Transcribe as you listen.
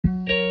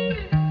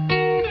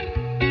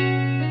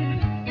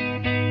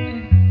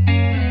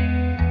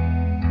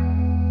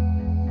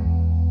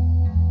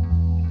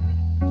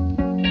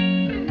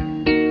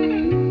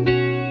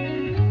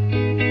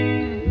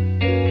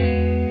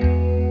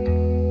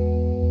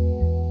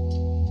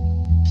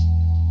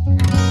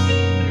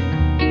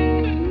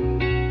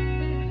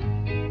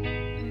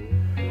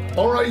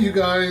Alright you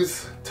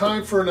guys,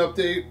 time for an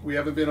update. We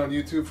haven't been on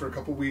YouTube for a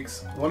couple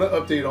weeks. I want to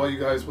update all you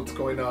guys what's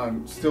going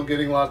on. Still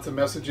getting lots of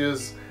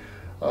messages.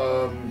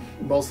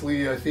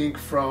 Mostly I think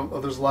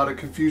there's a lot of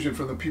confusion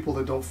from the people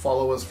that don't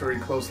follow us very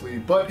closely.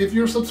 But if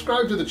you're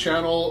subscribed to the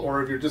channel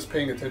or if you're just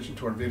paying attention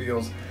to our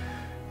videos,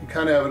 you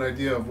kind of have an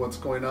idea of what's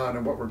going on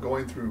and what we're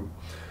going through.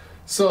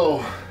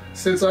 So,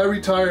 since I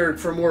retired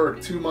from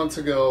work 2 months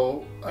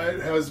ago,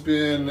 it has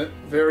been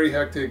very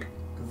hectic,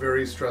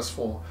 very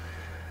stressful.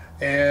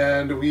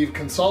 And we've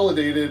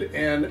consolidated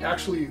and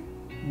actually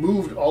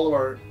moved all of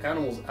our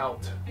animals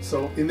out.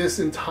 So in this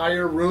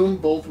entire room,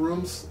 both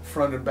rooms,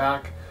 front and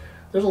back,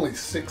 there's only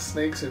 6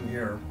 snakes in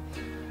here.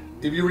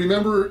 If you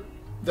remember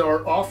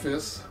our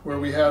office where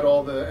we had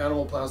all the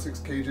animal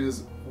plastics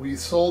cages, we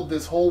sold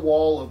this whole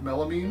wall of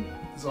melamine.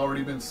 It's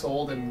already been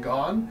sold and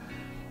gone.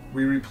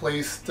 We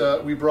replaced,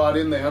 we brought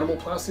in the animal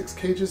plastics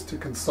cages to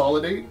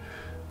consolidate,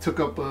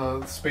 took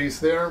up space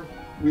there.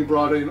 We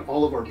brought in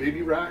all of our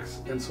baby racks,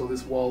 and so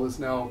this wall is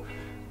now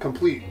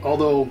complete.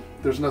 Although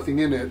there's nothing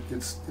in it,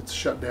 it's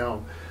shut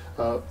down.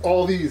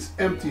 All these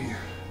empty.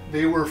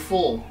 They were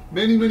full.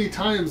 Many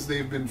times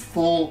they've been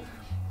full,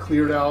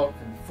 cleared out,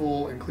 and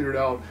full and cleared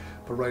out.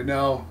 But right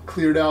now,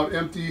 cleared out,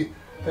 empty.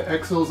 The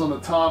exos on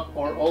the top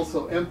are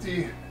also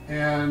empty,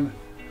 and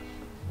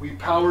we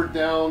powered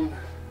down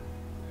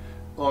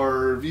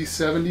our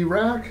V70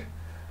 rack.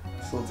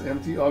 So it's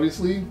empty,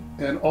 obviously.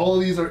 And all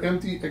of these are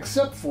empty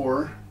except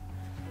for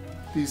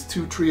these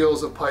 2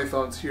 trios of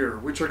pythons here,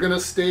 which are gonna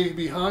stay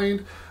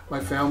behind.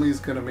 My family is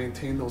gonna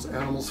maintain those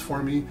animals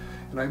for me,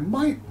 and I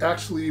might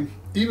actually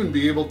even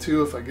be able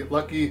to, if I get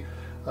lucky,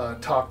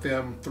 talk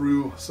them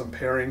through some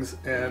pairings,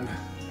 and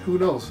who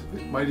knows,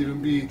 it might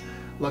even be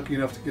lucky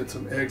enough to get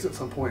some eggs at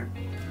some point.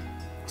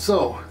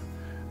 So,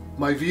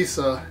 my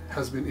visa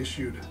has been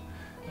issued.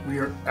 We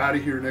are out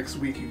of here next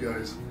week, you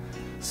guys.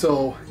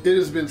 So, it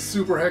has been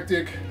super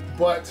hectic,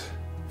 but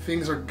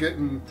things are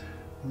getting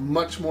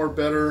much more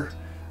better,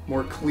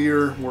 more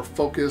clear, more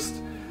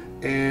focused,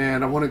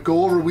 and I want to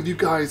go over with you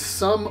guys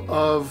some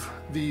of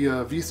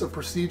the visa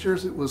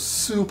procedures. It was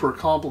super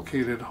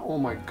complicated, oh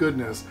my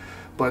goodness,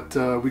 but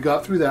we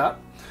got through that,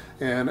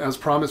 and as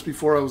promised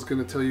before, I was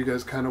going to tell you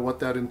guys kind of what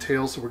that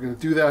entails, so we're going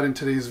to do that in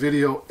today's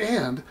video.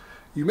 And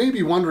you may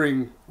be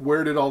wondering,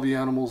 where did all the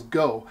animals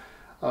go?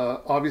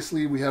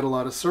 Obviously we had a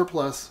lot of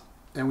surplus,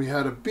 and we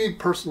had a big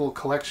personal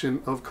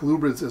collection of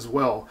colubrids as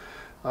well,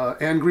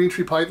 and green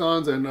tree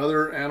pythons and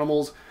other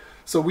animals.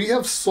 So we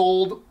have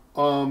sold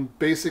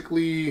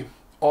basically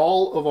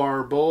all of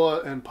our boa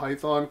and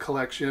python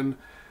collection.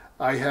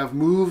 I have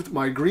moved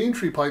my green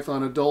tree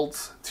python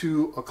adults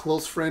to a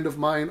close friend of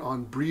mine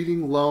on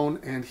breeding loan,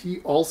 and he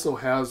also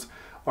has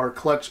our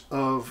clutch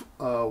of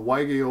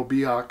Waigeo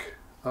Biak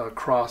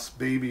cross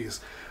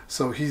babies.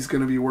 So he's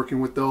going to be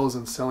working with those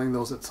and selling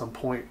those at some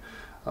point.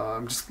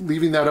 I'm just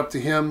leaving that up to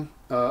him.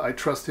 I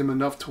trust him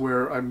enough to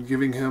where I'm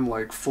giving him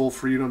like full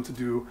freedom to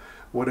do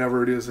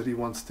whatever it is that he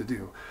wants to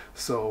do.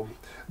 So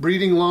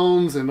breeding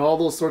loans and all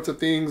those sorts of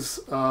things,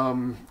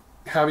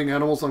 having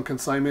animals on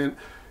consignment,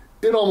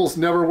 it almost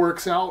never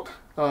works out.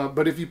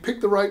 But if you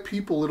pick the right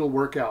people, it'll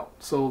work out.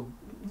 So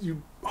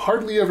you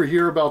hardly ever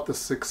hear about the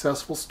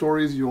successful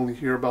stories. You only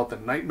hear about the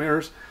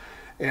nightmares.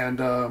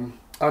 And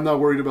I'm not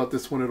worried about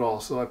this one at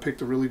all. So I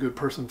picked a really good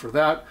person for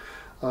that,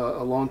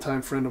 a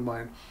longtime friend of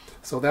mine.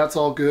 So that's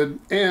all good.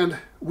 And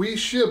we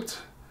shipped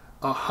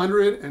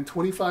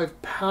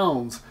 125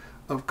 pounds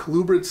of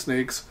colubrid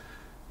snakes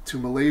to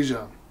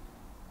Malaysia.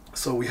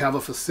 So we have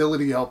a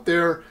facility out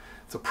there.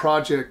 It's a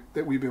project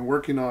that we've been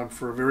working on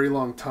for a very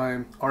long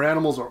time. Our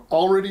animals are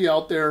already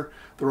out there.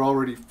 They're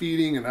already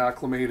feeding and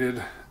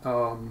acclimated.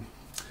 And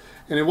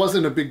it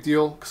wasn't a big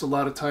deal because a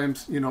lot of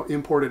times, you know,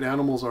 imported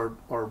animals are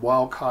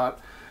wild caught.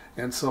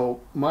 And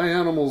so my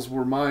animals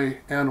were my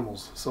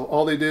animals. So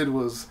all they did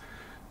was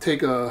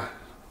take a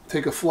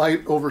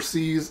flight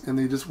overseas, and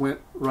they just went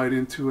right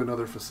into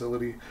another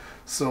facility.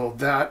 So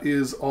that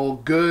is all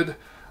good.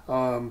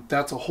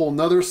 That's a whole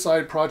nother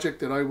side project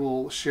that I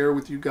will share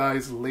with you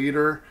guys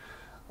later.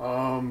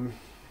 And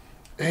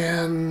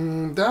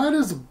that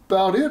is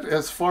about it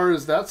as far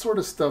as that sort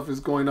of stuff is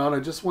going on. I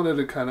just wanted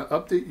to kind of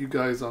update you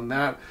guys on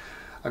that.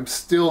 I'm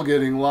still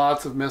getting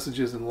lots of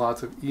messages and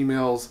lots of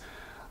emails.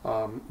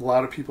 A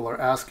lot of people are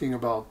asking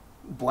about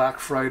Black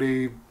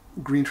Friday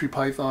green tree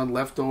python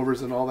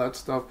leftovers and all that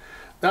stuff.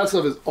 That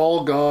stuff is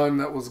all gone.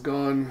 That was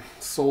gone,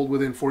 sold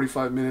within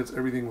 45 minutes.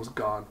 Everything was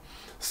gone.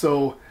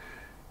 So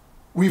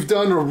we've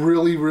done a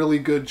really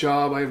good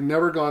job. I have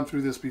never gone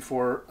through this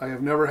before. I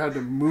have never had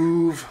to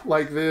move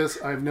like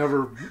this. I've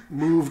never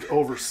moved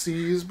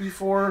overseas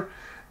before,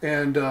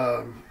 and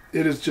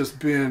it has just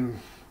been,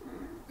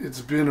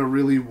 it's been a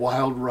really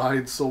wild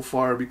ride so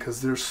far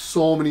because there's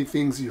so many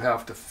things you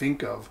have to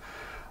think of.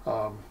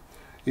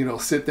 You know,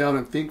 sit down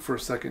and think for a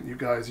second, you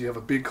guys. You have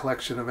a big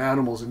collection of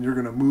animals and you're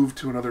going to move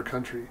to another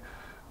country.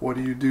 What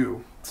do you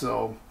do?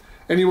 So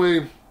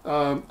anyway,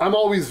 I'm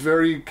always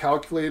very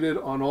calculated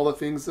on all the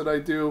things that I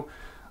do.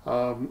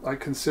 I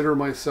consider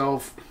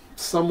myself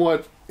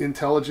somewhat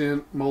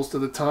intelligent most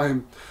of the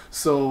time,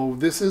 so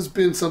this has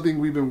been something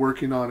we've been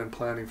working on and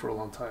planning for a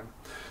long time.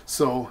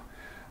 So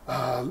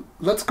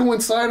let's go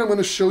inside. I'm going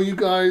to show you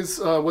guys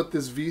what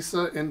this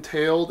visa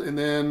entailed, and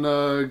then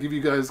give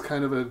you guys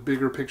kind of a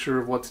bigger picture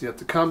of what's yet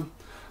to come.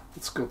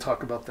 Let's go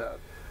talk about that.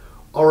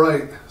 All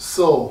right,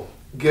 so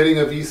getting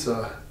a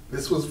visa.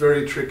 This was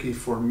very tricky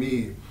for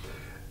me.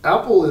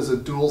 Apple is a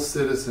dual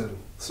citizen,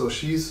 so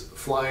she's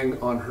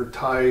flying on her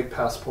Thai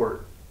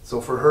passport.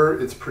 So for her,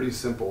 it's pretty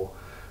simple.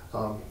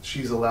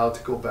 She's allowed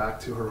to go back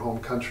to her home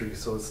country,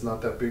 so it's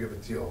not that big of a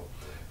deal.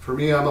 For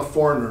me, I'm a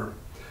foreigner.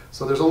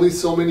 So there's only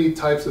so many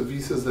types of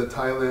visas that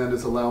Thailand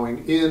is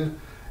allowing in,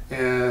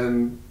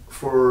 and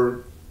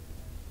for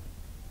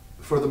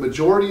the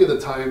majority of the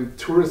time,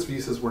 tourist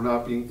visas were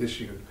not being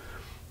issued.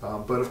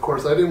 But of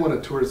course, I didn't want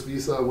a tourist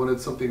visa. I wanted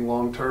something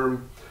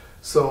long-term.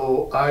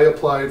 So I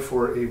applied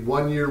for a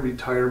one-year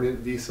retirement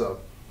visa.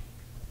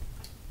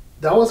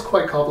 That was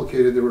quite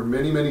complicated. There were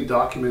many, many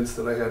documents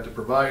that I had to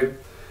provide.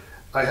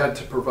 I had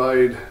to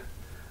provide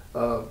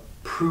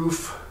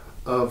proof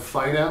of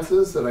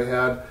finances, that I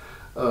had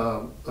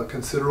a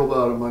considerable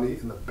amount of money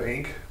in the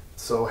bank.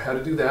 So I had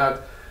to do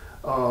that.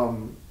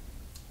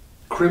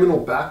 Criminal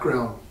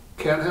background.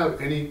 Can't have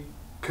any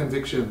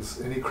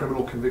convictions, any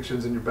criminal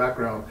convictions in your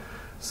background.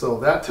 So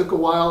that took a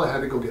while. I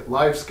had to go get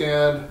live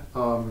scanned,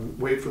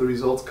 wait for the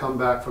results, come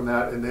back from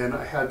that, and then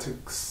I had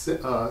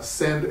to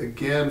send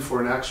again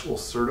for an actual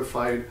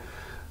certified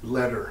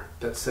letter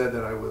that said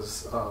that I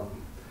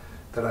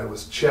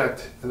was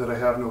checked and that I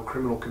have no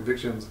criminal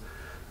convictions.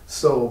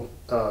 So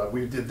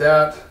we did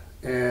that,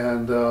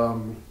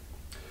 and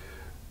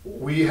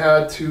we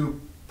had to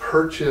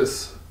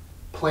purchase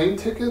plane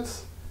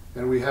tickets,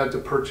 and we had to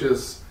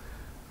purchase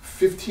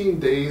 15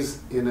 days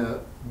in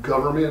a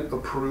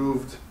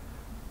government-approved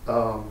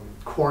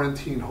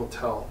quarantine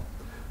hotel.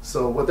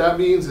 So what that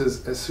means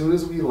is, as soon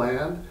as we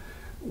land,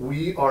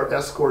 we are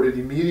escorted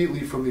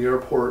immediately from the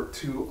airport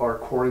to our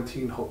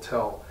quarantine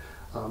hotel.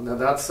 Now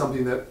that's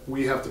something that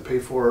we have to pay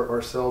for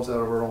ourselves out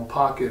of our own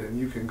pocket, and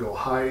you can go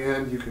high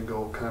end, you can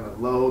go kind of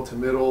low to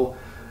middle,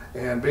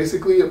 and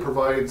basically it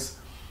provides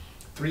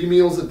 3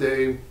 meals a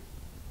day,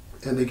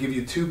 and they give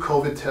you 2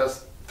 COVID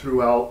tests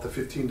throughout the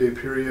 15-day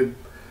period.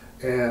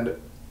 And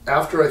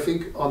after, I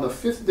think on the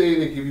 5th day,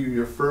 they give you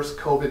your first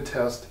COVID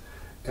test,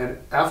 and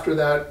after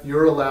that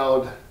you're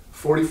allowed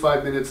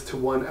 45 minutes to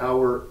 1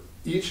 hour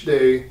each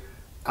day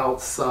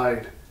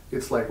outside.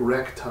 It's like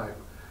rec time.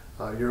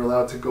 You're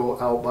allowed to go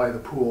out by the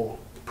pool.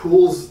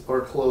 Pools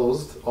are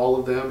closed, all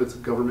of them. It's a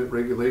government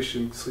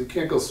regulation, so you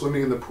can't go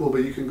swimming in the pool,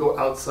 but you can go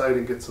outside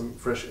and get some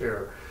fresh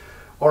air.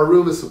 Our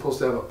room is supposed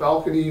to have a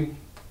balcony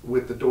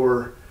with the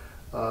door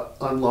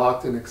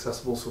unlocked and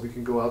accessible, so we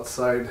can go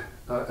outside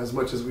as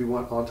much as we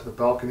want onto the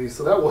balcony.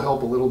 So that will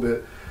help a little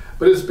bit.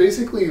 But it's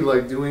basically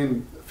like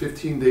doing a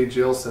 15-day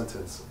jail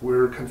sentence.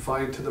 We're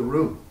confined to the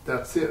room.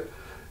 That's it.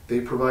 They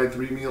provide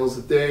 3 meals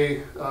a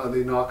day.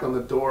 They knock on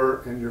the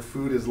door, and your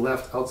food is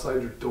left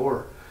outside your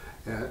door.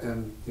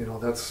 And you know,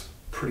 that's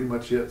pretty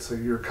much it. So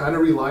you're kind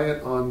of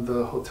reliant on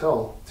the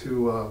hotel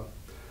to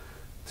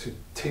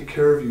take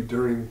care of you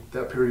during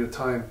that period of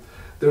time.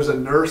 There's a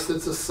nurse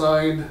that's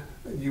assigned.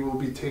 You will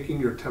be taking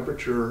your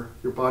temperature,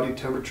 your body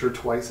temperature,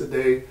 twice a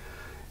day,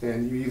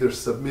 and you either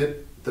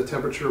submit the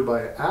temperature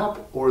by app,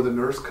 or the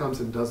nurse comes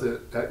and does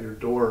it at your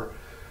door.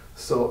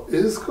 So it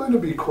is going to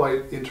be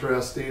quite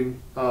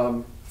interesting.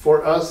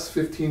 For us,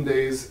 15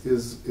 days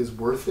is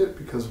worth it,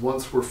 because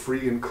once we're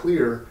free and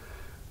clear,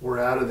 we're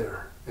out of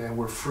there and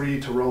we're free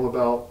to roam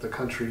about the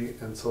country.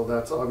 And so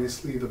that's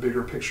obviously the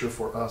bigger picture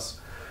for us.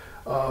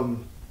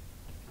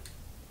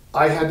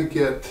 I had to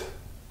get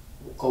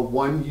a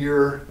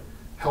 1-year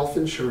health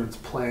insurance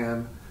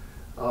plan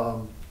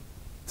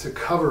to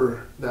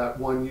cover that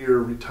 1-year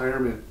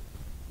retirement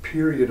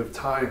period of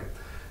time.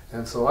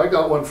 And so I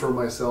got one for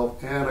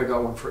myself, and I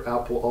got one for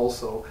Apple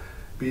also.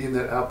 Being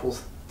that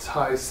Apple's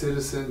Thai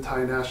citizen,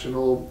 Thai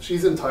national,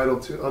 she's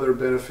entitled to other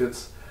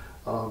benefits.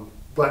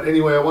 But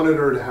anyway, I wanted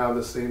her to have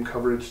the same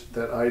coverage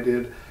that I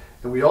did.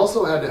 And we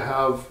also had to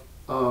have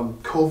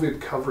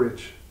COVID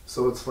coverage.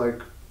 So it's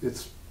like,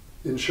 it's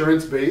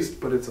insurance based,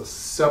 but it's a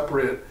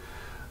separate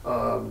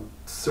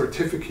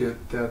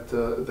certificate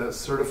that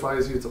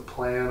certifies you. It's a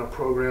plan, a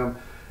program,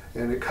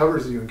 and it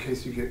covers you in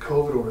case you get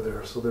COVID over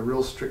there. So they're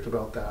real strict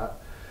about that.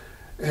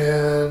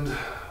 And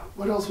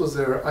what else was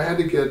there? I had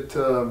to get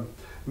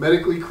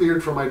medically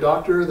cleared from my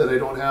doctor that I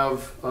don't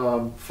have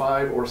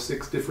 5 or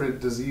 6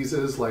 different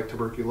diseases like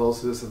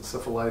tuberculosis and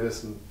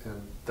encephalitis and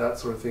that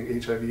sort of thing.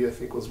 HIV, I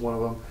think, was one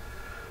of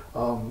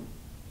them.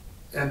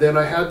 And then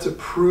I had to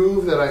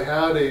prove that I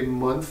had a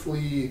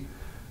monthly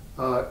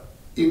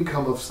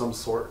income of some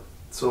sort.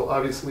 So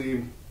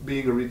obviously,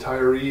 being a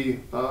retiree,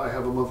 I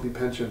have a monthly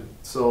pension.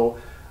 So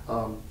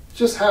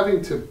just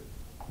having to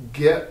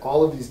get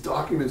all of these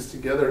documents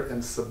together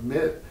and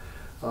submit.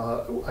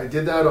 I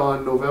did that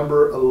on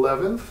November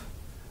 11th,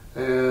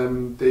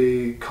 and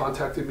they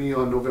contacted me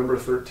on November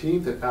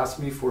 13th and asked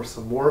me for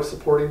some more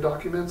supporting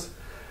documents.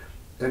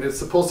 and it's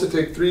supposed to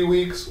take 3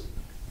 weeks.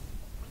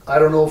 I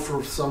don't know,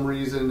 for some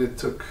reason it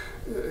took,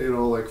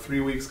 like 3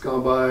 weeks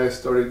gone by. I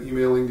started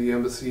emailing the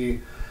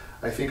embassy.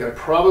 I think I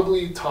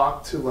probably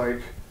talked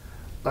to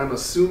I'm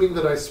assuming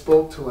that I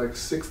spoke to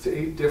 6 to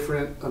 8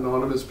 different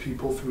anonymous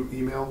people through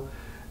email,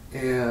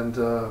 and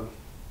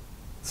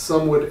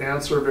some would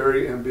answer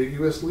very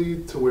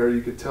ambiguously to where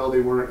you could tell they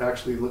weren't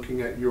actually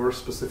looking at your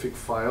specific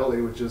file.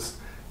 They would just,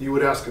 you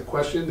would ask a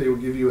question, they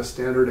would give you a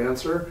standard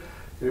answer,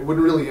 and it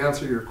wouldn't really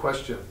answer your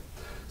question.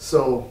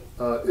 So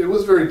it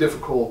was very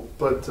difficult,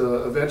 but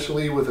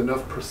eventually with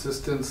enough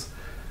persistence,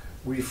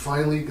 we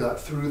finally got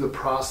through the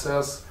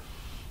process.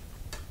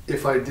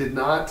 If I did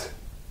not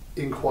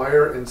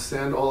inquire and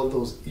send all of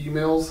those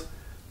emails,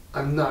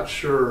 I'm not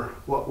sure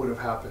what would have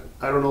happened.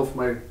 I don't know if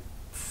my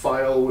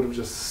file would have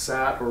just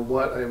sat or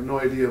what, I have no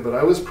idea, but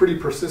I was pretty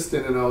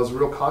persistent and I was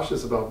real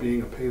cautious about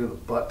being a pain in the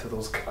butt to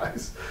those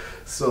guys.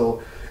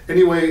 So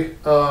anyway,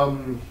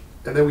 and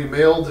then we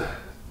mailed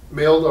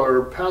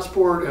our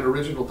passport and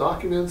original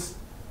documents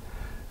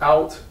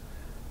out,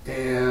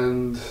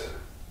 and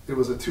it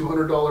was a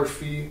 $200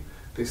 fee.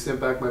 They sent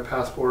back my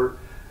passport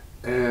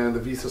and the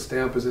visa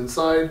stamp is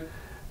inside,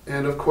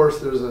 and of course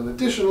there's an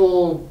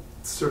additional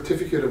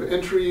certificate of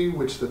entry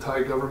which the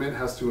Thai government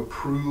has to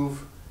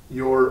approve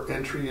your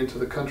entry into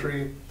the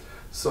country.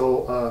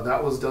 So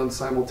that was done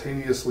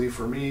simultaneously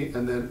for me,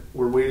 and then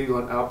we're waiting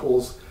on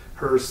Apple's.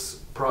 Her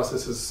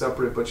process is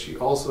separate, but she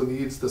also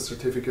needs the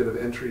certificate of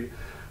entry.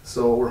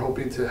 So we're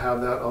hoping to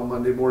have that on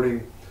Monday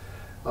morning.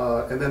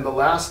 And then the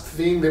last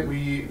thing that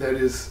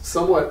is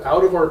somewhat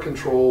out of our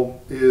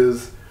control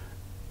is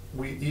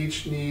we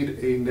each need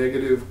a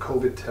negative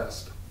COVID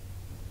test,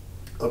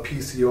 a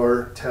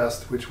PCR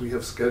test, which we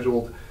have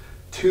scheduled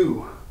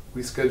 2.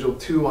 We scheduled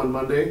 2 on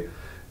Monday,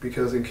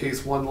 because in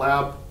case one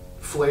lab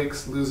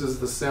flakes, loses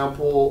the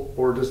sample,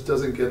 or just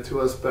doesn't get to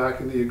us back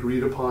in the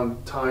agreed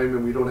upon time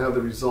and we don't have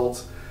the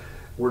results,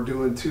 we're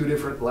doing 2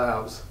 different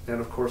labs,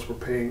 and of course we're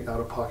paying out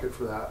of pocket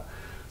for that.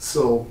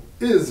 So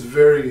it is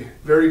very,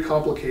 very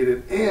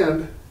complicated,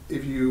 and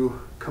if you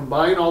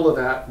combine all of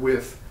that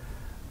with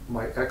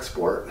my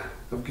export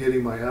of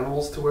getting my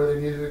animals to where they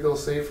needed to go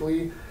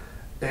safely,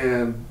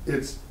 and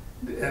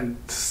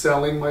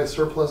selling my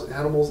surplus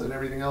animals and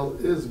everything else,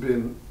 it has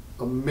been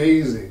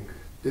amazing.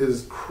 It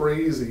is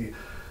crazy.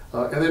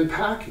 And then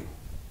packing,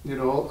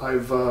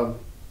 I've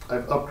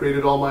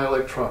upgraded all my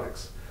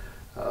electronics,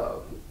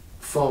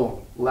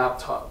 phone,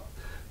 laptop,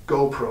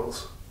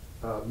 GoPros,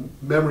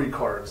 memory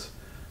cards,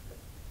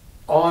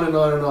 on and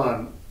on and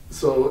on.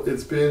 So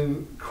it's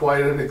been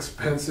quite an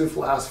expensive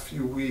last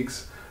few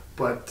weeks,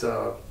 but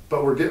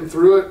we're getting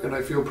through it, and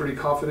I feel pretty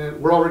confident.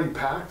 We're already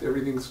packed,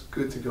 everything's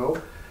good to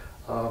go,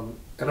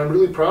 and I'm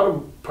really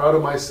proud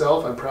of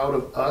myself. I'm proud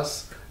of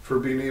us for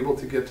being able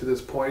to get to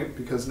this point,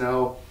 because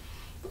now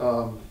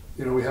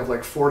we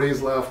have 4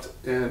 days left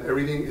and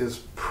everything is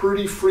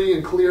pretty free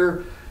and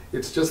clear.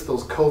 It's just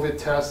those COVID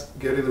tests,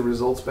 getting the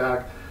results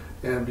back,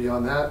 and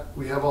beyond that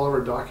we have all of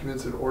our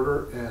documents in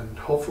order, and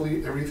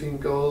hopefully everything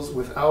goes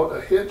without a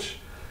hitch.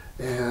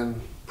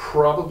 And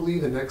probably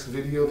the next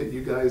video that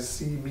you guys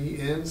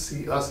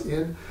see us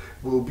in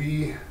will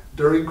be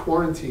during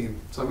quarantine.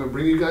 So I'm going to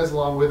bring you guys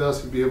along with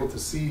us and be able to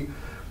see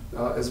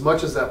as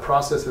much as that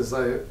process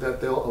that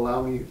they'll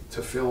allow me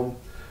to film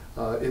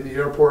in the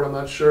airport. I'm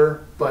not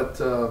sure, but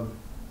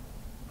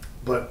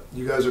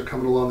you guys are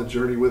coming along the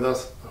journey with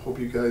us. I hope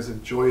you guys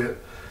enjoy it.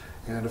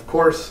 And of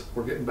course,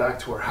 we're getting back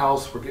to our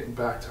house. We're getting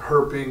back to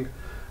herping.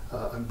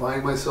 I'm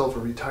buying myself a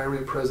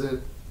retirement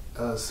present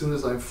as soon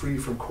as I'm free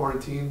from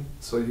quarantine.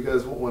 So you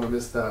guys won't want to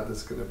miss that.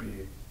 That's going to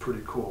be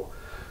pretty cool.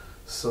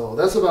 So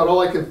that's about all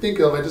I can think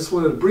of. I just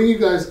wanted to bring you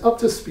guys up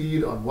to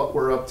speed on what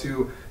we're up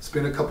to. It's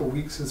been a couple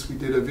weeks since we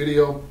did a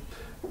video.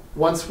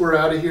 Once we're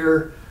out of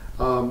here,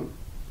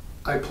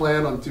 I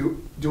plan on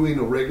doing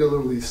a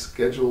regularly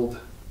scheduled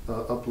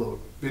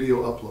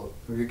video upload.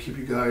 I'm going to keep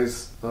you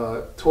guys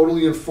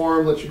totally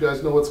informed, let you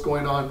guys know what's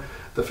going on.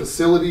 The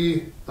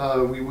facility,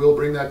 we will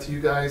bring that to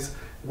you guys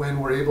when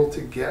we're able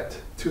to get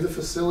to the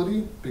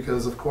facility,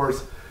 because of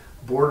course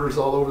borders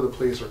all over the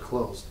place are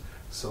closed.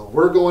 So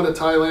we're going to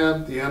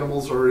Thailand, the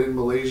animals are in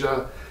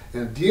Malaysia,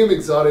 and DM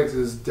Exotics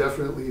is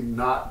definitely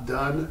not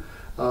done.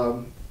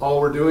 All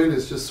we're doing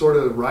is just sort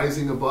of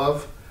rising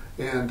above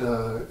and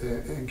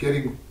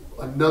getting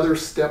another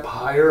step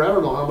higher. I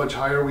don't know how much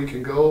higher we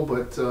can go,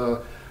 but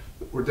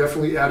we're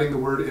definitely adding the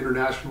word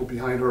international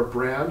behind our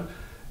brand,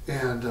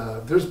 and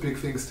there's big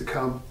things to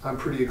come. I'm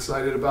pretty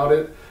excited about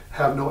it.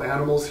 Have no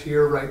animals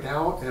here right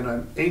now, and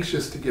I'm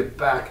anxious to get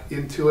back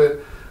into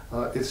it.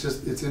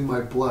 It's in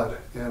my blood,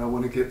 and I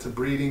want to get to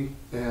breeding,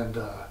 and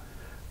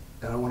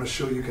I want to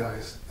show you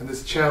guys, and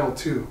this channel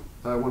too.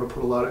 I want to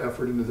put a lot of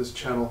effort into this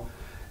channel,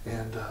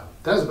 and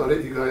that's about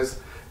it, you guys.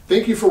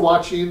 Thank you for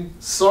watching.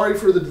 Sorry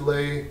for the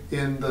delay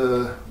in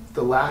the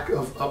lack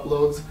of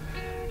uploads,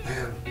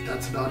 and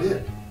that's about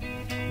it.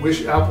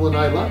 Wish Apple and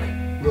I luck.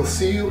 We'll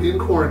see you in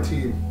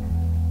quarantine.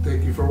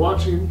 Thank you for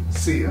watching.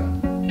 See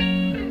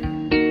ya.